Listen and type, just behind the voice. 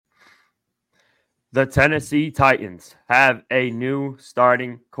The Tennessee Titans have a new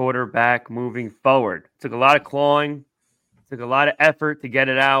starting quarterback moving forward. Took a lot of clawing, took a lot of effort to get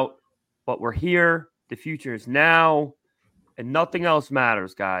it out, but we're here. The future is now, and nothing else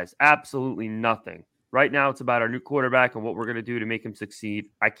matters, guys. Absolutely nothing. Right now, it's about our new quarterback and what we're going to do to make him succeed.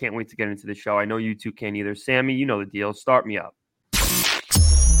 I can't wait to get into the show. I know you two can't either. Sammy, you know the deal. Start me up.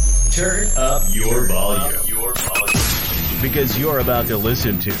 Turn up your volume. Because you're about to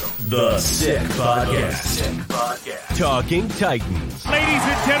listen to The Sick Podcast. Talking Titans. Ladies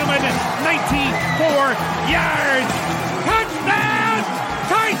and gentlemen, 94 yards. Touchdown,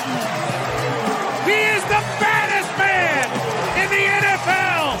 Titans. He is the baddest man in the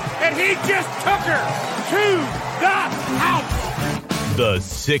NFL, and he just took her to the house. The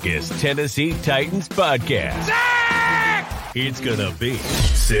sickest Tennessee Titans podcast. Sick! It's gonna be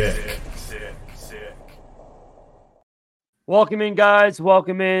sick. Welcome in, guys.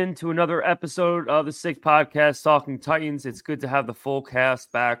 Welcome in to another episode of the Sick Podcast, Talking Titans. It's good to have the full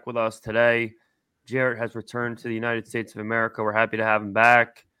cast back with us today. Jarrett has returned to the United States of America. We're happy to have him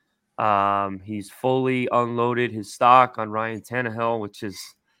back. He's fully unloaded his stock on Ryan Tannehill, which is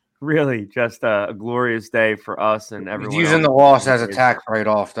really just a glorious day for us and everyone. He's using the loss as a tax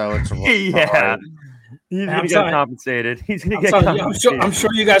write-off, though. It's yeah. He's going to get compensated. He's going to get compensated. I'm sure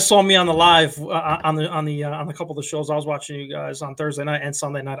you guys saw me on the live on a couple of the shows I was watching you guys on Thursday night and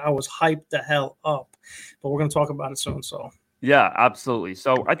Sunday night. I was hyped the hell up, but we're going to talk about it soon. So yeah, absolutely.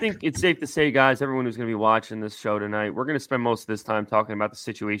 So I think it's safe to say, guys, everyone who's going to be watching this show tonight, we're going to spend most of this time talking about the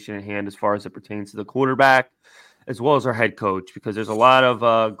situation at hand as far as it pertains to the quarterback, as well as our head coach, because there's a lot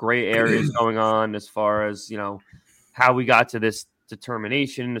of gray areas going on as far as how we got to this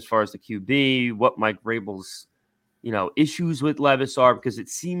determination as far as the QB, what Mike Vrabel's, issues with Levis are, because it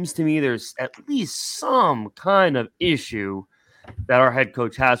seems to me there's at least some kind of issue that our head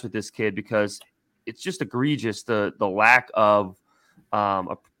coach has with this kid, because it's just egregious, the lack of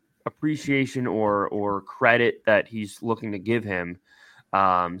appreciation or credit that he's looking to give him.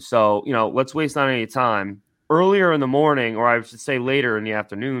 So let's waste not any time. Earlier in the morning, or I should say later in the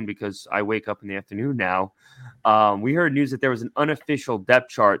afternoon, because I wake up in the afternoon now, we heard news that there was an unofficial depth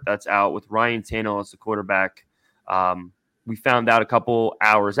chart that's out with Ryan Tannehill as the quarterback. We found out a couple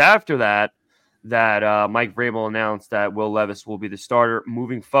hours after that Mike Vrabel announced that Will Levis will be the starter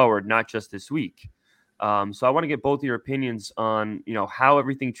moving forward, not just this week. So I want to get both of your opinions on, how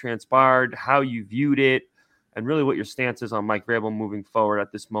everything transpired, how you viewed it, and really what your stance is on Mike Vrabel moving forward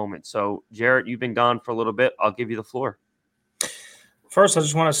at this moment. So, Jarrett, you've been gone for a little bit. I'll give you the floor. First, I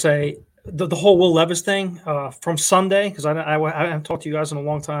just want to say the whole Will Levis thing from Sunday, because I haven't talked to you guys in a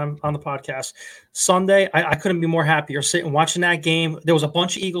long time on the podcast. Sunday, I couldn't be more happier sitting watching that game. There was a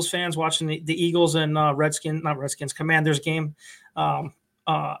bunch of Eagles fans watching the Eagles and Commanders game.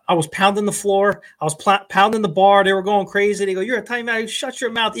 I was pounding the floor. I was pounding the bar. They were going crazy. They go, "You're a timeout. Shut your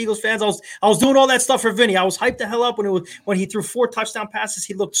mouth, Eagles fans." I was doing all that stuff for Vinny. I was hyped the hell up when he threw 4 touchdown passes.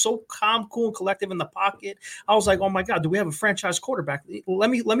 He looked so calm, cool, and collective in the pocket. I was like, "Oh my God, do we have a franchise quarterback?"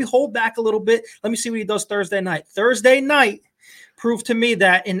 Let me hold back a little bit. Let me see what he does Thursday night. Thursday night proved to me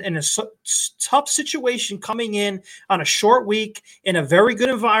that in a tough situation, coming in on a short week in a very good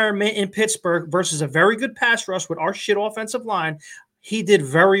environment in Pittsburgh versus a very good pass rush with our shit offensive line, he did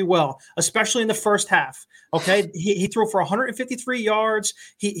very well, especially in the first half. Okay, he threw for 153 yards.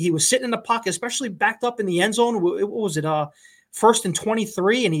 He was sitting in the pocket, especially backed up in the end zone. What was it? First and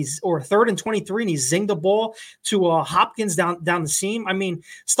 23, or third and 23, and he zinged the ball to Hopkins down the seam. I mean,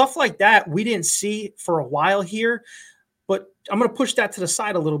 stuff like that we didn't see for a while here. But I'm going to push that to the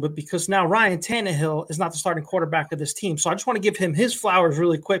side a little bit, because now Ryan Tannehill is not the starting quarterback of this team. So I just want to give him his flowers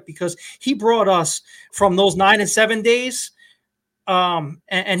really quick, because he brought us from those 9-7 days.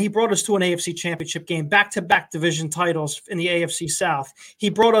 And he brought us to an AFC championship game, back-to-back division titles in the AFC South. He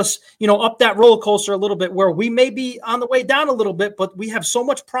brought us, up that roller coaster a little bit, where we may be on the way down a little bit, but we have so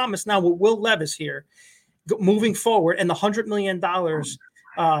much promise now with Will Levis here moving forward, and the $100 million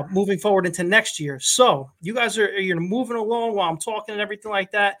moving forward into next year. So you guys you're moving along while I'm talking and everything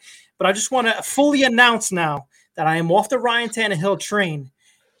like that. But I just want to fully announce now that I am off the Ryan Tannehill train,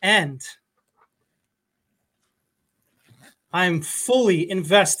 and I'm fully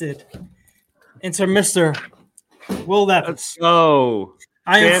invested into Mr. Will Levis. Oh,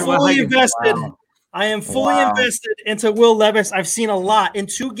 I am fully invested. Wow. I am fully invested into Will Levis. I've seen a lot in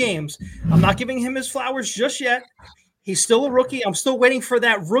 2 games. I'm not giving him his flowers just yet. He's still a rookie. I'm still waiting for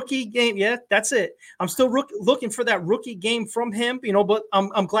that rookie game. Yeah, that's it. I'm still looking for that rookie game from him, but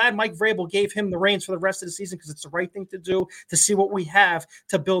I'm glad Mike Vrabel gave him the reins for the rest of the season because it's the right thing to do to see what we have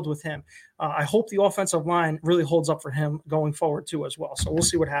to build with him. I hope the offensive line really holds up for him going forward too as well. So we'll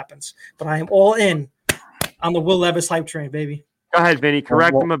see what happens. But I am all in on the Will Levis hype train, baby. Go ahead, Vinny.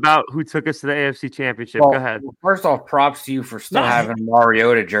 Correct them about who took us to the AFC Championship. Go ahead. First off, props to you for still having a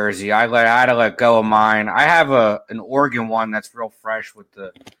Mariota jersey. I had to let go of mine. I have an Oregon one that's real fresh with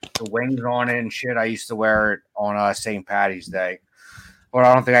the wings on it and shit. I used to wear it on St. Patty's Day. But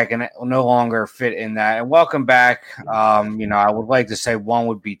I don't think I can no longer fit in that. And welcome back. I would like to say one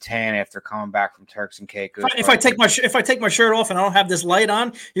would be tan after coming back from Turks and Caicos. If I take my shirt off and I don't have this light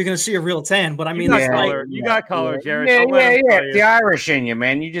on, you're going to see a real tan. But I mean, you got color, Jared. Yeah. The Irish in you,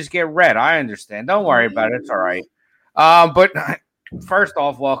 man. You just get red. I understand. Don't worry about it. It's all right. But first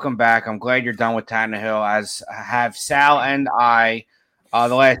off, welcome back. I'm glad you're done with Tannehill, as have Sal and I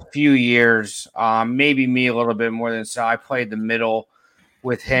the last few years. Maybe me a little bit more than Sal. I played the middle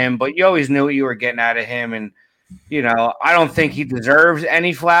with him, but you always knew what you were getting out of him. And, I don't think he deserves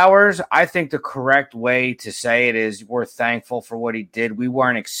any flowers. I think the correct way to say it is we're thankful for what he did. We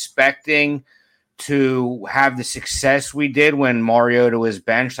weren't expecting to have the success we did when Mariota was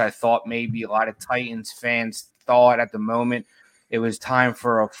benched. I thought maybe a lot of Titans fans thought at the moment it was time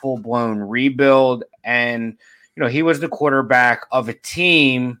for a full-blown rebuild. And, he was the quarterback of a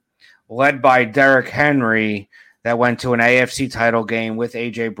team led by Derrick Henry that went to an AFC title game with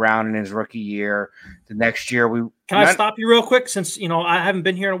A.J. Brown in his rookie year. The next year, I stop you real quick? Since, I haven't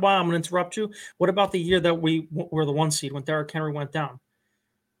been here in a while, I'm going to interrupt you. What about the year that we were the 1 seed when Derrick Henry went down?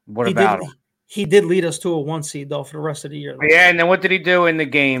 What about him? He did lead us to a 1 seed, though, for the rest of the year. Yeah, and then what did he do in the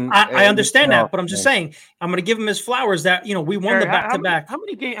game? I understand that, but I'm just saying, I'm going to give him his flowers that, we won the back-to-back. How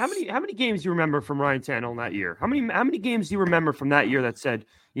many games do you remember from Ryan Tannehill in that year? How many games do you remember from that year that said,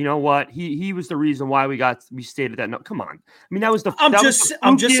 you know what? He was the reason why we stayed at that. No, come on. I mean, that was the.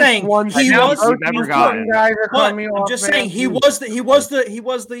 I'm just saying one he was. Never got it. I'm just saying he was the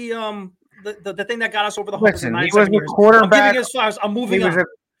thing that got us over the hump. Listen, he was the quarterback. I'm giving his flowers. I'm moving on.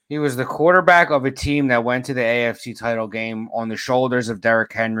 He was the quarterback of a team that went to the AFC title game on the shoulders of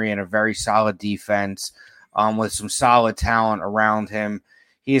Derrick Henry and a very solid defense, with some solid talent around him.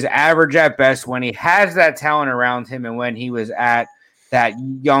 He is average at best when he has that talent around him, and when he was at that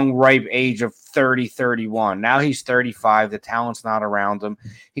young, ripe age of 30, 31. Now he's 35. The talent's not around him.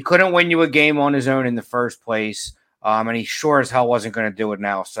 He couldn't win you a game on his own in the first place, and he sure as hell wasn't going to do it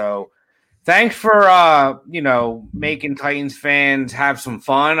now. So thanks for, making Titans fans have some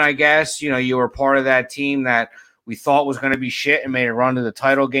fun, I guess. You were part of that team that we thought was going to be shit and made a run to the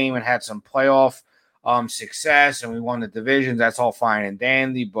title game and had some playoff success, and we won the divisions. That's all fine and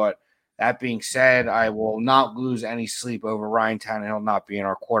dandy, but that being said, I will not lose any sleep over Ryan Tannehill not being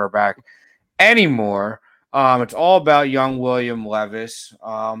our quarterback anymore. It's all about young William Levis.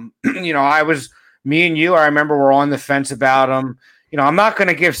 Me and you, I remember we're on the fence about him. I'm not going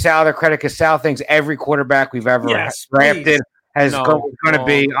to give Sal the credit because Sal thinks every quarterback we've ever drafted is going to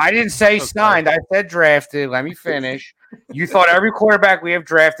be. I didn't say signed. I said drafted. Let me finish. You thought every quarterback we have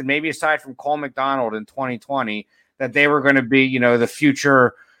drafted, maybe aside from Cole McDonald in 2020, that they were going to be, the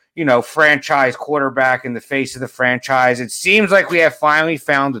future – franchise quarterback in the face of the franchise. It seems like we have finally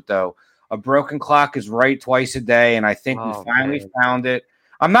found it, though. A broken clock is right twice a day, and I think we finally found it.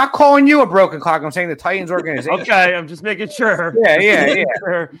 I'm not calling you a broken clock. I'm saying the Titans organization. Okay, I'm just making sure.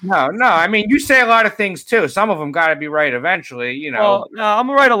 Yeah. No. I mean, you say a lot of things too. Some of them got to be right eventually. Well, no,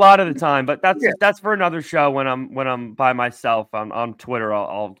 I'm right a lot of the time, but that's for another show. When I'm by myself on Twitter,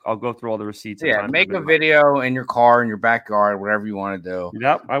 I'll go through all the receipts. Yeah, make a video in your car, in your backyard, whatever you want to do.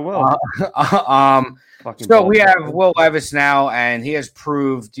 Yep, I will. So we have Will Levis now, and he has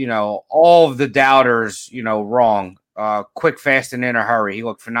proved, all of the doubters, wrong. Quick, fast, and in a hurry. He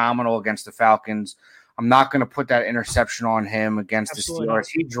looked phenomenal against the Falcons. I'm not going to put that interception on him against the Steelers.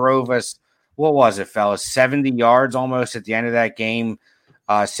 He drove us, what was it, fellas, 70 yards almost at the end of that game,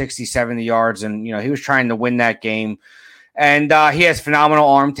 60, 70 yards. And, he was trying to win that game. And he has phenomenal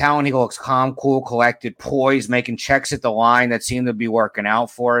arm talent. He looks calm, cool, collected, poised, making checks at the line that seem to be working out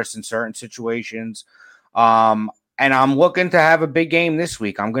for us in certain situations. And I'm looking to have a big game this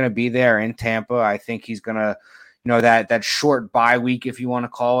week. I'm going to be there in Tampa. I think he's going to, that short bye week, if you want to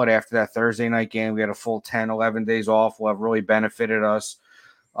call it, after that Thursday night game. We had a full 10, 11 days off. Will have really benefited us.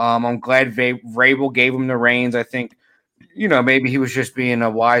 I'm glad Vrabel gave him the reins. I think, maybe he was just being a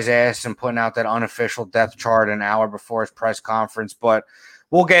wise ass and putting out that unofficial depth chart an hour before his press conference. But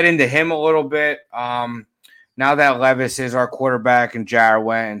we'll get into him a little bit. now that Levis is our quarterback and Jared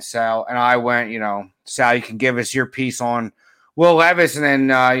went and Sal and I went, Sal, you can give us your piece on Will Levis and then,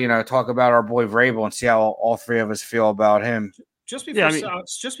 talk about our boy Vrabel and see how all three of us feel about him. Just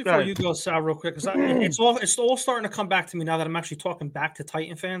before you go, Sal, real quick, because it's all starting to come back to me now that I'm actually talking back to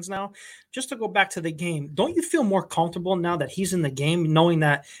Titan fans now. Just to go back to the game, don't you feel more comfortable now that he's in the game, knowing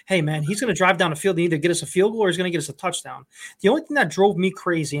that, hey, man, he's going to drive down the field and either get us a field goal or he's going to get us a touchdown? The only thing that drove me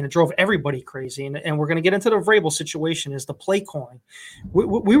crazy, and it drove everybody crazy, and we're going to get into the Vrabel situation, is the play calling.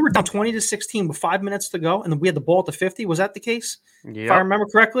 We were down 20-16 with 5 minutes to go, and we had the ball at the 50. Was that the case? Yep. If I remember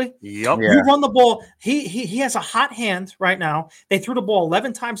correctly? Yep. Yeah. You run the ball. He has a hot hand right now. They threw the ball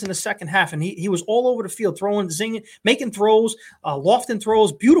 11 times in the second half, and he was all over the field, throwing, zinging, making throws, lofting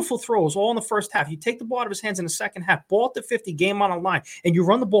throws, beautiful throws, all in the first half. You take the ball out of his hands in the second half, ball at the 50, game on the line, and you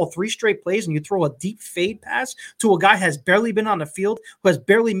run the ball 3 straight plays, and you throw a deep fade pass to a guy who has barely been on the field, who has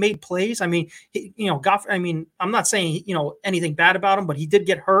barely made plays. I mean, I'm not saying, anything bad about him, but he did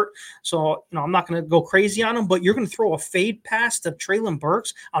get hurt. So, I'm not going to go crazy on him, but you're going to throw a fade pass to Treylon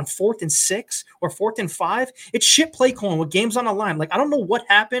Burks on 4th and 6 or 4th and 5. It's shit play calling with games on the line. Like, I don't know what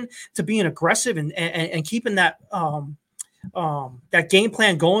happened to being aggressive and keeping that that game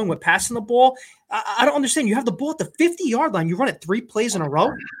plan going with passing the ball. I don't understand. You have the ball at the 50-yard line. You run it 3 plays in a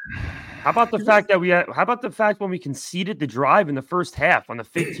row. How about the fact when we conceded the drive in the first half on the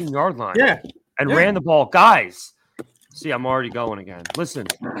 15-yard line? Ran the ball, guys. See, I'm already going again. Listen,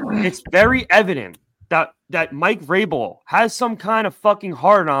 it's very evident that Mike Vrabel has some kind of fucking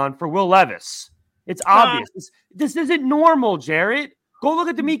hard on for Will Levis. It's obvious. This isn't normal, Jarrett. Go look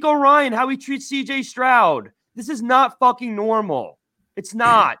at DeMeco Ryan, how he treats C.J. Stroud. This is not fucking normal. It's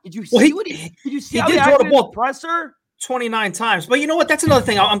not. Did you see how he acted in the presser? 29 times. But you know what? That's another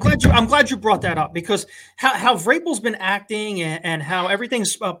thing. I'm glad you brought that up, because how Vrabel's been acting and how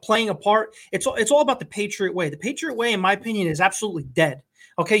everything's playing apart. It's all about the Patriot way. The Patriot way, in my opinion, is absolutely dead.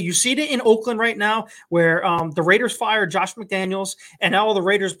 Okay, you see it in Oakland right now, where the Raiders fired Josh McDaniels, and now all the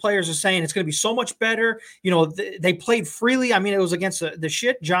Raiders players are saying it's going to be so much better. They played freely. I mean, it was against the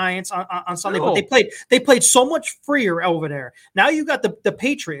shit Giants on Sunday, but they played so much freer over there. Now you got the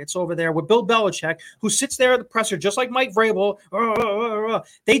Patriots over there with Bill Belichick, who sits there at the presser just like Mike Vrabel.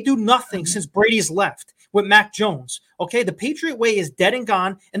 They do nothing since Brady's left with Mac Jones. Okay, the Patriot way is dead and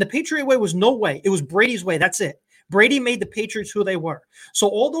gone, and the Patriot way was no way. It was Brady's way. That's it. Brady made the Patriots who they were. So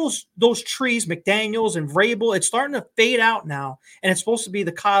all those trees, McDaniels and Vrabel, it's starting to fade out now, and it's supposed to be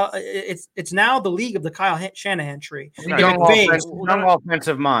the Kyle. It's now the league of the Kyle Shanahan tree. Young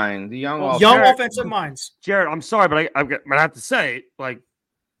offensive mind. The young offensive minds. Jared, I'm sorry, but I'm gonna have to say, like,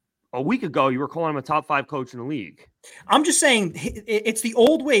 a week ago, you were calling him a top 5 coach in the league. I'm just saying it's the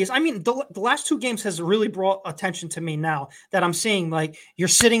old ways. I mean, the last 2 games has really brought attention to me now that I'm seeing, like, you're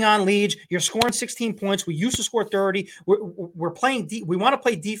sitting on leads, you're scoring 16 points. We used to score 30. We're playing we want to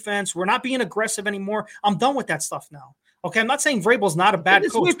play defense. We're not being aggressive anymore. I'm done with that stuff now. Okay, I'm not saying Vrabel's not a bad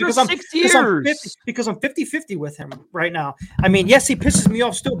coach because I'm 50-50 with him right now. I mean, yes, he pisses me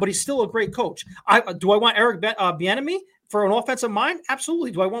off still, but he's still a great coach. Do I want Eric Bieniemy for an offensive mind?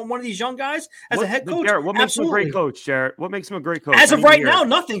 Absolutely. Do I want one of these young guys as a head coach? Jared, what makes him a great coach, Jared? What makes him a great coach? As of right now,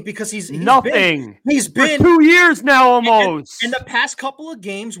 nothing, because he's nothing. He's been for 2 years now almost. In the past couple of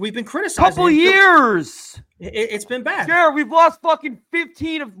games, we've been criticizing. Couple years. It's been bad. Jared, we've lost fucking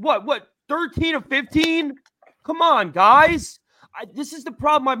 15 of what? 13 of 15? Come on, guys. This is the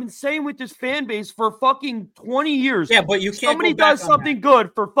problem I've been saying with this fan base for fucking 20 years. Yeah, but you can't. Somebody does something good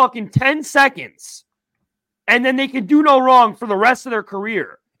for fucking 10 seconds, and then they can do no wrong for the rest of their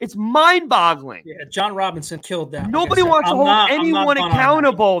career. It's mind-boggling. Yeah, John Robinson killed that. Nobody wants to hold anyone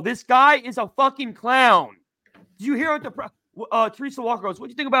accountable. This guy is a fucking clown. Did you hear what Teresa Walker goes? What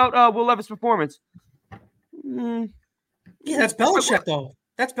do you think about Will Levis' performance? Yeah, that's Belichick, though.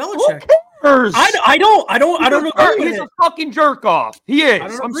 That's Belichick. I don't know. He's a fucking jerk off. He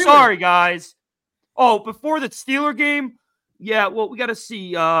is. I'm sorry, guys. Oh, before the Steeler game, yeah. Well, we got to see.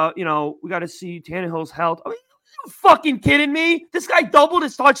 We got to see Tannehill's health. I mean, are you fucking kidding me? This guy doubled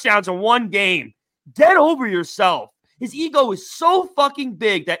his touchdowns in one game. Get over yourself. His ego is so fucking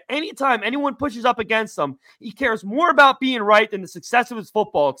big that anytime anyone pushes up against him, he cares more about being right than the success of his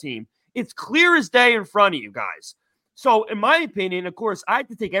football team. It's clear as day in front of you guys. So, in my opinion, of course, I had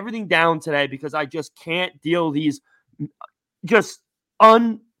to take everything down today because I just can't deal these just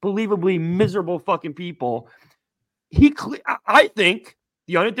unbelievably miserable fucking people. I think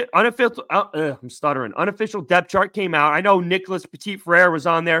the unofficial depth chart came out. I know Nicholas Petit-Frere was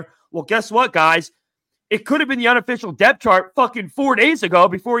on there. Well, guess what, guys? It could have been the unofficial depth chart fucking 4 days ago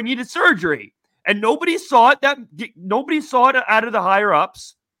before he needed surgery. And nobody saw it. Nobody saw it out of the higher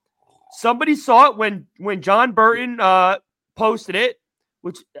ups. Somebody saw it when John Burton posted it,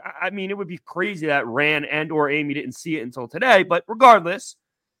 which, I mean, it would be crazy that Rand and or Amy didn't see it until today. But regardless,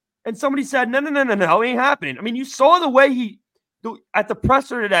 and somebody said, no, it ain't happening. I mean, you saw the way at the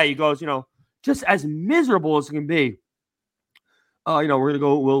presser today, he goes, just as miserable as it can be. We're going to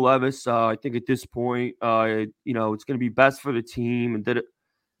go with Will Levis. I think at this point, it's going to be best for the team. And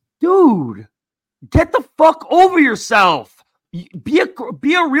dude, get the fuck over yourself. Be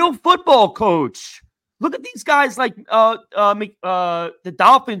a real football coach. Look at these guys like the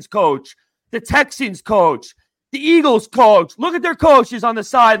Dolphins coach, the Texans coach, the Eagles coach. Look at their coaches on the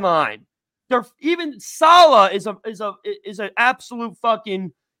sideline. Even Saleh is an absolute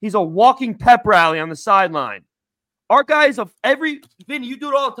fucking. He's a walking pep rally on the sideline. Our guys Vinny, you do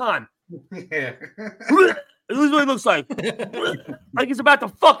it all the time. Yeah. This is what it looks like. Like he's about to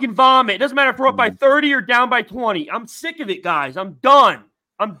fucking vomit. It doesn't matter if we're up by 30 or down by 20. I'm sick of it, guys. I'm done.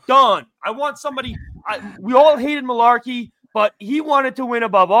 I want somebody. We all hated Malarkey, but he wanted to win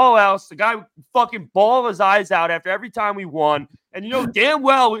above all else. The guy would fucking ball his eyes out after every time we won. And damn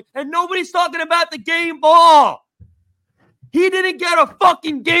well, and nobody's talking about the game ball. He didn't get a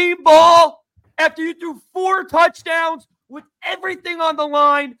fucking game ball after you threw 4 touchdowns with everything on the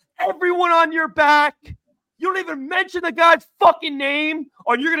line, everyone on your back. You don't even mention the guy's fucking name,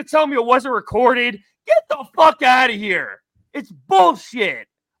 or you're going to tell me it wasn't recorded. Get the fuck out of here. It's bullshit.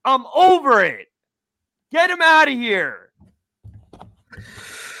 I'm over it. Get him out of here.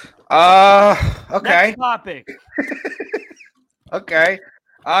 Okay. Next topic. Okay.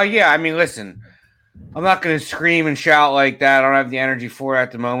 Yeah, I mean, listen, I'm not going to scream and shout like that. I don't have the energy for it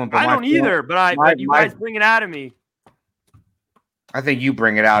at the moment. But I don't either, but you guys bring it out of me. I think you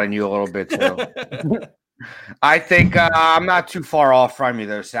bring it out in you a little bit, too. I think I'm not too far off from you,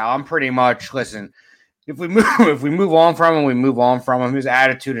 though, Sal. I'm pretty much, listen, if we move on from him, we move on from him. His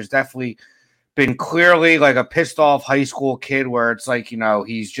attitude has definitely been clearly like a pissed off high school kid where it's like,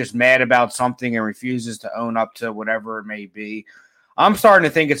 he's just mad about something and refuses to own up to whatever it may be. I'm starting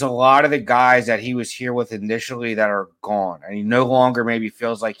to think it's a lot of the guys that he was here with initially that are gone, and he no longer maybe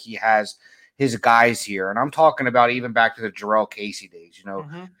feels like he has his guys here. And I'm talking about even back to the Jarrell Casey days,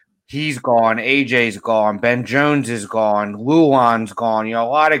 He's gone. AJ's gone. Ben Jones is gone. Luan's gone. A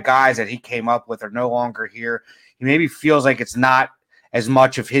lot of guys that he came up with are no longer here. He maybe feels like it's not as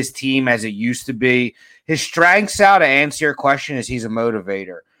much of his team as it used to be. His strengths, Sal, to answer your question, is he's a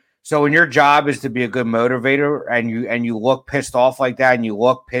motivator. So when your job is to be a good motivator and you look pissed off like that and you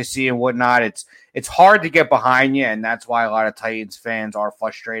look pissy and whatnot, it's hard to get behind you, and that's why a lot of Titans fans are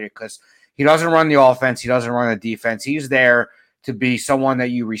frustrated because he doesn't run the offense. He doesn't run the defense. He's there to be someone that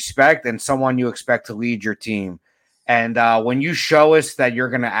you respect and someone you expect to lead your team. And when you show us that you're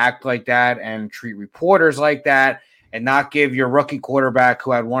going to act like that and treat reporters like that and not give your rookie quarterback,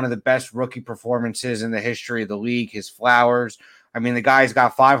 who had one of the best rookie performances in the history of the league, his flowers. I mean, the guy's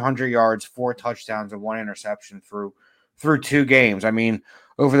got 500 yards, 4 touchdowns, and 1 interception through 2 games. I mean,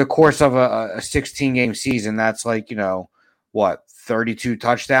 over the course of a 16-game season, that's like, 32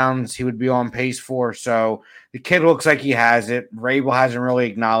 touchdowns he would be on pace for. So the kid looks like he has it. Vrabel hasn't really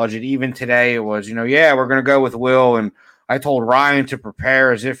acknowledged it. Even today it was, we're going to go with Will. And I told Ryan to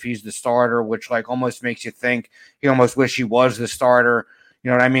prepare as if he's the starter, which almost makes you think he almost wish he was the starter. You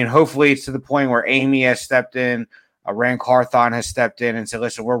know what I mean? Hopefully it's to the point where Amy has stepped in. Rand Carthon has stepped in and said,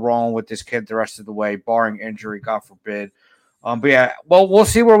 listen, we're rolling with this kid the rest of the way, barring injury, God forbid. But yeah, well, we'll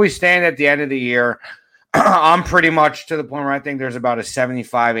see where we stand at the end of the year. I'm pretty much to the point where I think there's about a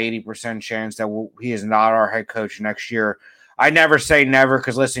 75-80% chance that he is not our head coach next year. I never say never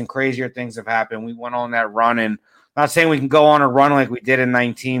because, listen, crazier things have happened. We went on that run, and I'm not saying we can go on a run like we did in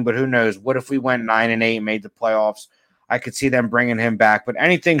 19, but who knows? What if we went 9-8, made the playoffs? I could see them bringing him back. But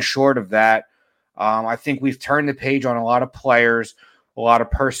anything short of that, I think we've turned the page on a lot of players, a lot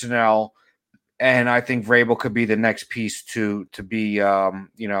of personnel. And I think Vrabel could be the next piece to be, out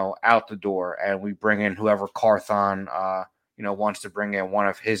the door. And we bring in whoever Carthon, wants to bring in one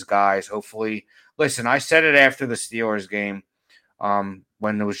of his guys. Hopefully, listen, I said it after the Steelers game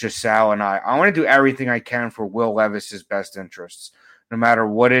when it was just Sal and I. I want to do everything I can for Will Levis's best interests. No matter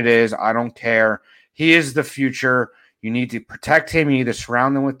what it is, I don't care. He is the future. You need to protect him. You need to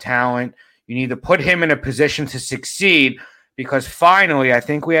surround him with talent. You need to put him in a position to succeed. Because finally, I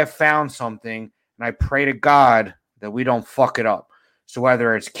think we have found something, and I pray to God that we don't fuck it up. So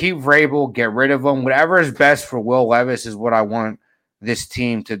whether it's keep Vrabel, get rid of him, whatever is best for Will Levis is what I want this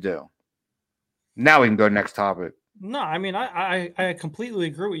team to do. Now we can go to next topic. No, I mean I completely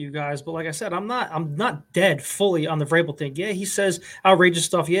agree with you guys, but like I said, I'm not dead fully on the Vrabel thing. Yeah, he says outrageous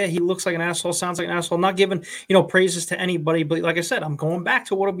stuff. Yeah, he looks like an asshole, sounds like an asshole. I'm not giving praises to anybody, but like I said, I'm going back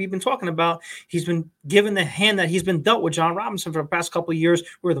to what we've been talking about. He's been given the hand that he's been dealt with John Robinson for the past couple of years.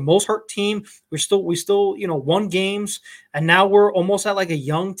 We're the most hurt team. We still won games, and now we're almost at like a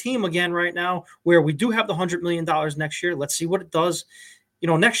young team again right now, where we do have the $100 million next year. Let's see what it does,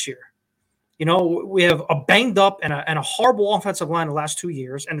 next year. We have a banged up and a horrible offensive line the last 2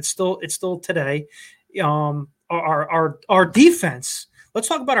 years, and it's still today. Our defense. Let's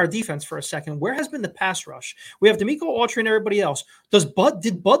talk about our defense for a second. Where has been the pass rush? We have D'Amico Autry and everybody else. Did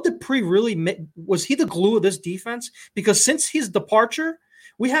Bud Dupree really was he the glue of this defense? Because since his departure,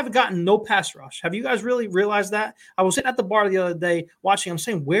 we haven't gotten no pass rush. Have you guys really realized that? I was sitting at the bar the other day watching. I'm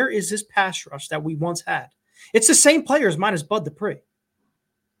saying, where is this pass rush that we once had? It's the same players minus Bud Dupree.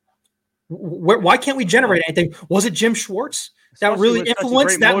 Why can't we generate anything? Was it Jim Schwartz that really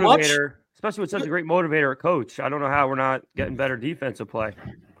influenced that much? Especially with such a great motivator, coach. I don't know how we're not getting better defensive play,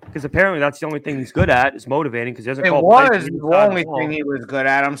 because apparently that's the only thing he's good at is motivating. Because he doesn't. It was the only thing he was good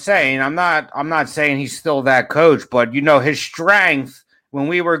at. I'm not saying he's still that coach, but his strength when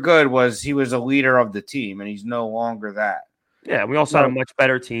we were good was he was a leader of the team, and he's no longer that. Yeah, we also had a much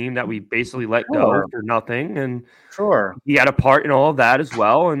better team that we basically let go for nothing, and he had a part in all of that as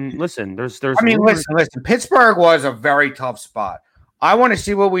well. And listen, there's. I mean, listen. Pittsburgh was a very tough spot. I want to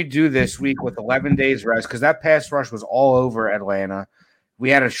see what we do this week with 11 days rest, because that pass rush was all over Atlanta. We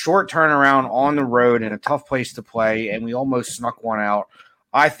had a short turnaround on the road in a tough place to play, and we almost snuck one out.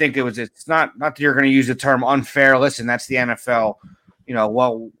 I think it's not that you're going to use the term unfair. Listen, that's the NFL.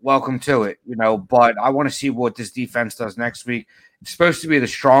 Welcome to it, but I want to see what this defense does next week. It's supposed to be the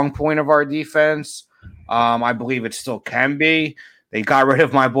strong point of our defense. I believe it still can be. They got rid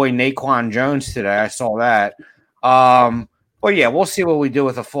of my boy Naquan Jones today. I saw that. But yeah, we'll see what we do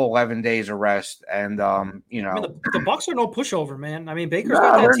with a full 11 days of rest. And, the Bucs are no pushover, man. I mean, Baker's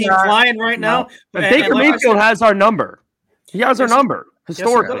got that team flying right now. But Baker Mayfield has our number. He has our number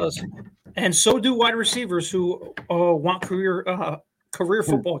historically. Yes, and so do wide receivers who want career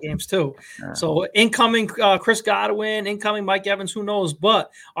football games too. So incoming Chris Godwin, incoming Mike Evans, who knows?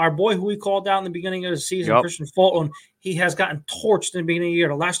 But our boy who we called down in the beginning of the season, Christian Fulton, he has gotten torched in the beginning of the year.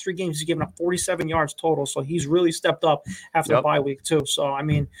 The last 3 games, he's given up 47 yards total. So he's really stepped up after the bye week too. So, I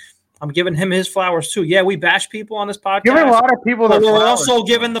mean, I'm giving him his flowers too. Yeah, we bash people on this podcast. Giving a lot of people but we're also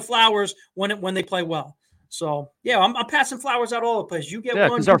giving the flowers when they play well. So, yeah, I'm passing flowers out all the place. You get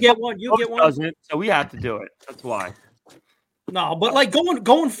one, you get one, you get one. Doesn't, so we have to do it. That's why. No, but like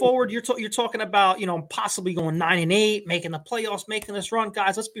going forward, you're talking about possibly going 9-8, making the playoffs, making this run,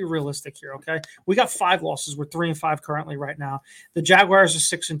 guys. Let's be realistic here, okay? We got 5 losses. We're 3-5 currently right now. The Jaguars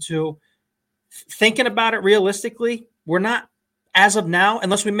are 6-2. Thinking about it realistically, we're not as of now,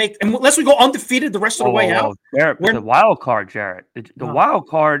 unless we go undefeated the rest of the way out. Jarrett, the wild card, Jarrett. The wild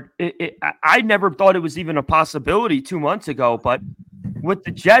card. I never thought it was even a possibility 2 months ago, but with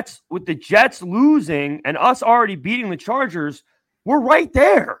the Jets losing and us already beating the Chargers, we're right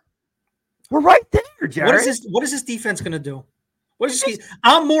there. We're right there, Jarrett. What is this defense going to do?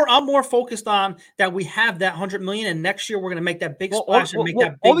 I'm more focused on that we have that $100 million, and next year we're going to make that big splash and make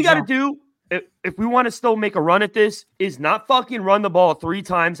that big. All we got to do, if we want to still make a run at this, is not fucking run the ball 3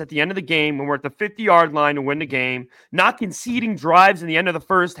 times at the end of the game when we're at the 50-yard line to win the game, not conceding drives in the end of the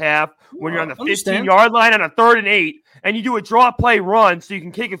first half when you're on the 15-yard line on a 3rd and 8, and you do a draw play run so you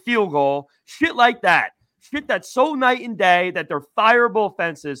can kick a field goal. Shit like that. Shit that's so night and day that they're fireable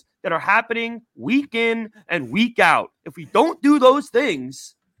offenses that are happening week in and week out. If we don't do those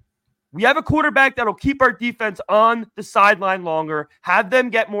things, we have a quarterback that'll keep our defense on the sideline longer, have them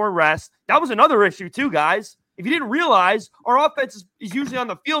get more rest. That was another issue too, guys. If you didn't realize, our offense is usually on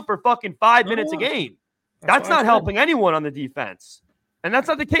the field for fucking 5 minutes a game. That's not helping anyone on the defense. And that's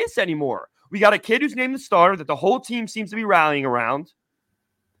not the case anymore. We got a kid who's named the starter that the whole team seems to be rallying around.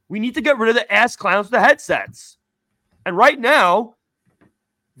 We need to get rid of the ass clowns with the headsets. And right now,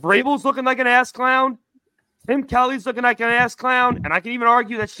 Vrabel's looking like an ass clown. Tim Kelly's looking like an ass clown. And I can even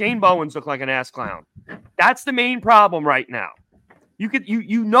argue that Shane Bowen's looking like an ass clown. That's the main problem right now.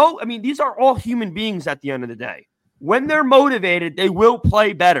 I mean, these are all human beings at the end of the day. When they're motivated, they will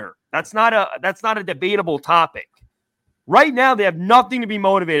play better. That's not a debatable topic. Right now, they have nothing to be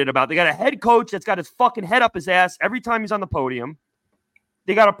motivated about. They got a head coach that's got his fucking head up his ass every time he's on the podium.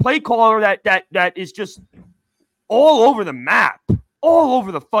 They got a play caller that is just all over the map, all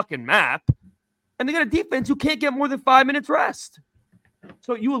over the fucking map. And they got a defense who can't get more than 5 minutes rest.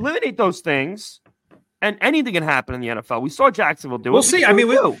 So you eliminate those things, And anything can happen in the NFL. We saw Jacksonville do it. We'll see. I mean,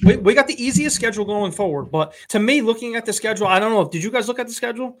 we got the easiest schedule going forward. But to me, looking at the schedule, I don't know. Did you guys look at the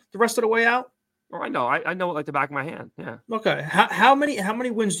schedule the rest of the way out? Oh, I know. I know it like the back of my hand. Yeah. Okay. How many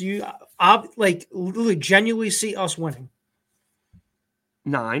wins do you literally genuinely see us winning?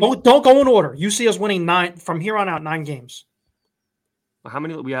 9. Don't go in order. You see us winning 9 from here on out. 9 games. How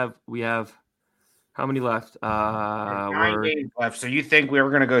many we have? How many left? 9 games left. So you think we were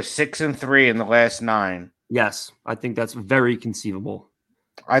going to go 6-3 in the last 9? Yes, I think that's very conceivable.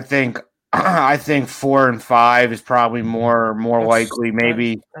 I think 4 and 5 is probably more likely.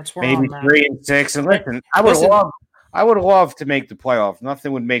 Maybe 3 and 6. And listen, I would love to make the playoffs.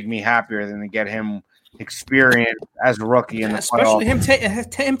 Nothing would make me happier than to get him experience as a rookie in the especially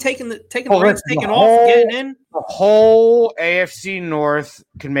playoffs. him taking off, getting in. The whole AFC North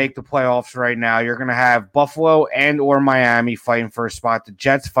can make the playoffs right now. You're going to have Buffalo and or Miami fighting for a spot, the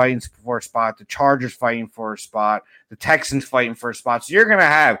Jets fighting for a spot, the Chargers fighting for a spot, the Texans fighting for a spot. So you're going to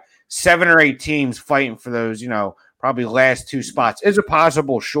have 7 or 8 teams fighting for those, probably last 2 spots. Is it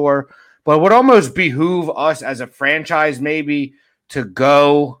possible? Sure. But it would almost behoove us as a franchise maybe to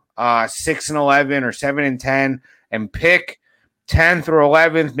go 6-11 or 7-10 and pick 10th or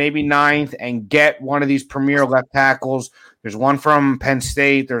 11th, maybe 9th, and get one of these premier left tackles. There's one from Penn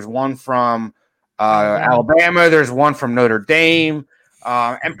State. There's one from Alabama. There's one from Notre Dame.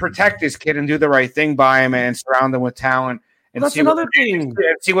 And protect this kid and do the right thing by him and surround him with talent. And that's another thing.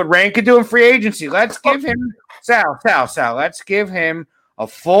 See what Rand could do in free agency. Let's give him Sal. Let's give him a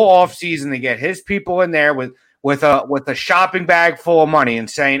full offseason to get his people in there with a shopping bag full of money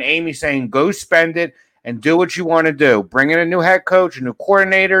and Amy saying, go spend it and do what you want to do. Bring in a new head coach, new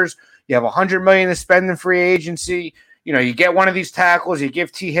coordinators. You have $100 million to spend in free agency. You get one of these tackles. You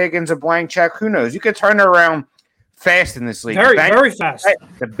give T. Higgins a blank check. Who knows? You could turn it around fast in this league. Very fast.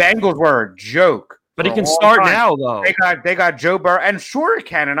 The Bengals were a joke. But he can start now, though. They got Joe Burrow, and sure it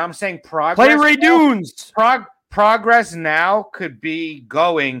can. And I'm saying progress. Play Ray Dunes. Progress now could be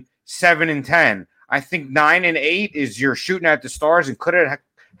going 7-10. I think 9 and 8 is you're shooting at the stars, and could it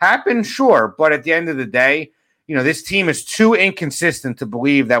happen? Sure, but at the end of the day, this team is too inconsistent to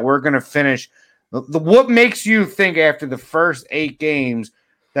believe that we're going to finish. What makes you think after the first 8 games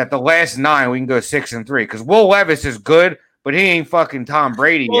that the last 9 we can go 6-3? Because Will Levis is good, but he ain't fucking Tom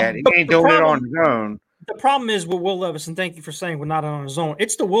Brady yet. He ain't doing it on his own. The problem is with Will Levis, and thank you for saying we're not on his own.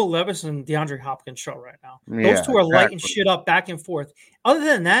 It's the Will Levis and DeAndre Hopkins show right now. Those two are lighting shit up back and forth. Other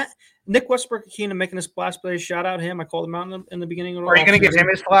than that, Nick Westbrook-Ikhine making a splash play. Shout out him. I called him out in the beginning of the. Are you going to give him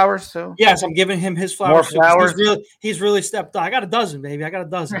his flowers? So yes, I'm giving him his flowers. More flowers. He's really stepped up. I got a dozen, baby. But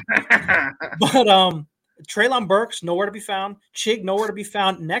Treylon Burks nowhere to be found. Chig nowhere to be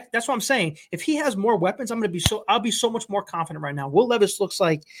found. Next, that's what I'm saying. If he has more weapons, I'll be so much more confident right now. Will Levis looks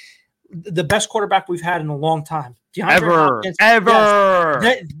like the best quarterback we've had in a long time. Ever.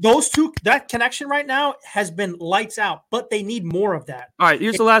 Yes, those two, that connection right now has been lights out, but they need more of that. All right,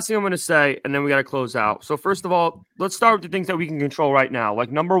 here's the last thing I'm going to say, and then we got to close out. So first of all, let's start with the things that we can control right now.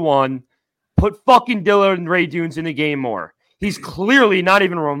 Like number 1, put fucking Dillard and Ray Dunes in the game more. He's clearly not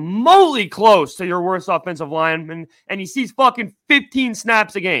even remotely close to your worst offensive lineman, and he sees fucking 15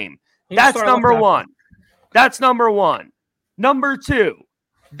 snaps a game. That's number 1. That's number 1. Number 2.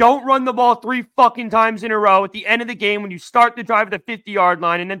 Don't run the ball 3 fucking times in a row at the end of the game when you start the drive at the 50-yard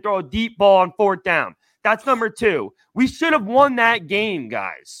line and then throw a deep ball on 4th down. That's number 2. We should have won that game,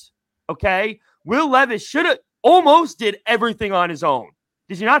 guys. Okay? Will Levis almost did everything on his own.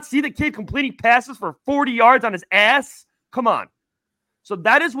 Did you not see the kid completing passes for 40 yards on his ass? Come on. So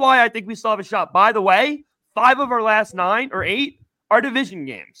that is why I think we still have a shot. By the way, 5 of our last 9 or 8 are division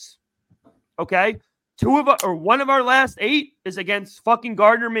games. Okay? 1 of our last 8 is against fucking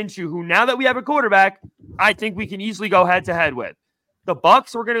Gardner Minshew, who now that we have a quarterback, I think we can easily go head-to-head with. The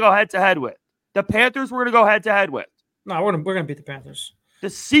Bucs, we're going to go head-to-head with. The Panthers, we're going to go head-to-head with. No, we're going to beat the Panthers. The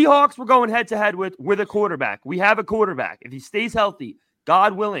Seahawks, we're going head-to-head with a quarterback. We have a quarterback. If he stays healthy,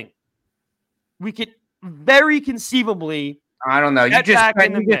 God willing, we could very conceivably I don't know. You just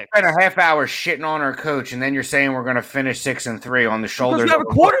spent a half hour shitting on our coach, and then you're saying we're going to finish 6-3 on the shoulders. Because we have a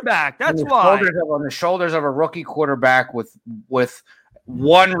quarterback. That's why. On the shoulders of a rookie quarterback with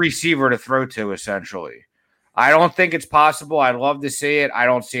one receiver to throw to, essentially. I don't think it's possible. I'd love to see it. I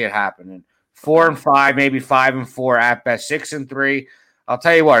don't see it happening. 4-5, maybe 5-4 at best. 6-3. I'll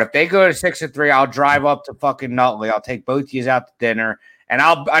tell you what. If they go to 6-3, I'll drive up to fucking Nutley. I'll take both of you out to dinner, and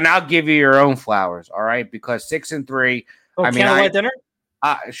I'll give you your own flowers. All right, because 6-3. Oh, candlelight dinner?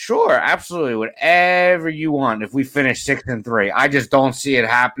 Sure, absolutely. Whatever you want if we finish 6-3. I just don't see it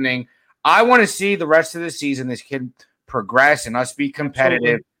happening. I want to see the rest of the season, this kid progress and us be competitive.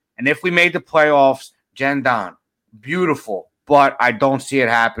 Absolutely. And if we made the playoffs, Jendon, beautiful, but I don't see it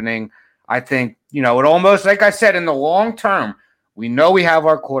happening. I think, it almost, like I said, in the long term, we know we have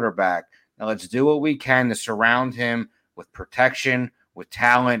our quarterback. Now let's do what we can to surround him with protection, with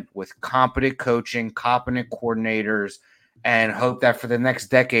talent, with competent coaching, competent coordinators, and hope that for the next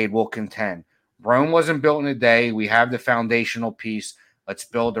decade we'll contend. Rome wasn't built in a day. We have the foundational piece. Let's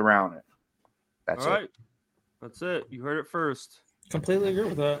build around it. That's All right. it. That's it. You heard it first. Completely agree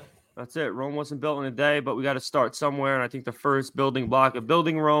with that. That's it. Rome wasn't built in a day, but we got to start somewhere. And I think the first building block of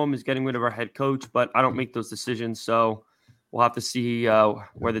building Rome is getting rid of our head coach, but I don't make those decisions. So we'll have to see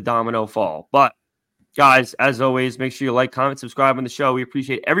where the domino fall. But guys, as always, make sure you like, comment, subscribe on the show. We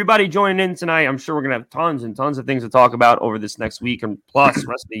appreciate everybody joining in tonight. I'm sure we're going to have tons and tons of things to talk about over this next week and plus the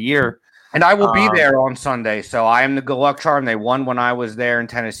rest of the year. And I will be there on Sunday. So I am the good luck charm. They won when I was there in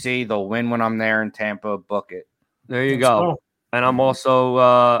Tennessee. They'll win when I'm there in Tampa. Book it. There you go. And I'm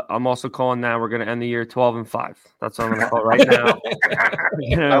also calling now. We're going to end the year 12-5. That's what I'm going to call right now.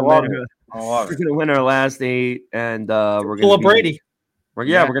 I love it. We're going to win our last 8, and we're going to pull a Brady. We're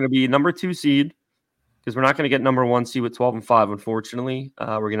going to be number 2 seed because we're not going to get number 1 seed with 12-5. Unfortunately,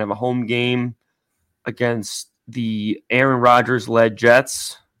 we're going to have a home game against the Aaron Rodgers-led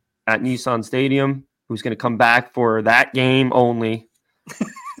Jets at Nissan Stadium. Who's going to come back for that game only?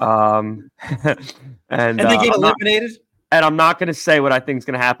 And they get eliminated. And I'm not going to say what I think is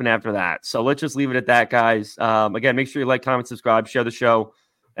going to happen after that. So let's just leave it at that, guys. Again, make sure you like, comment, subscribe, share the show,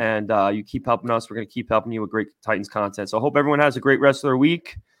 and you keep helping us. We're going to keep helping you with great Titans content. So I hope everyone has a great rest of their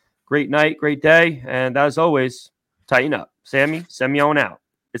week, great night, great day. And as always, tighten up. Sammy, send me on out.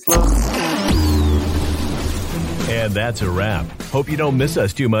 It's Lil. And that's a wrap. Hope you don't miss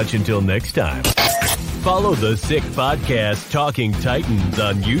us too much until next time. Follow the Sick Podcast Talking Titans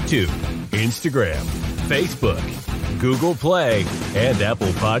on YouTube, Instagram, Facebook, Google Play, and Apple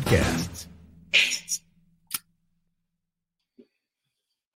Podcasts.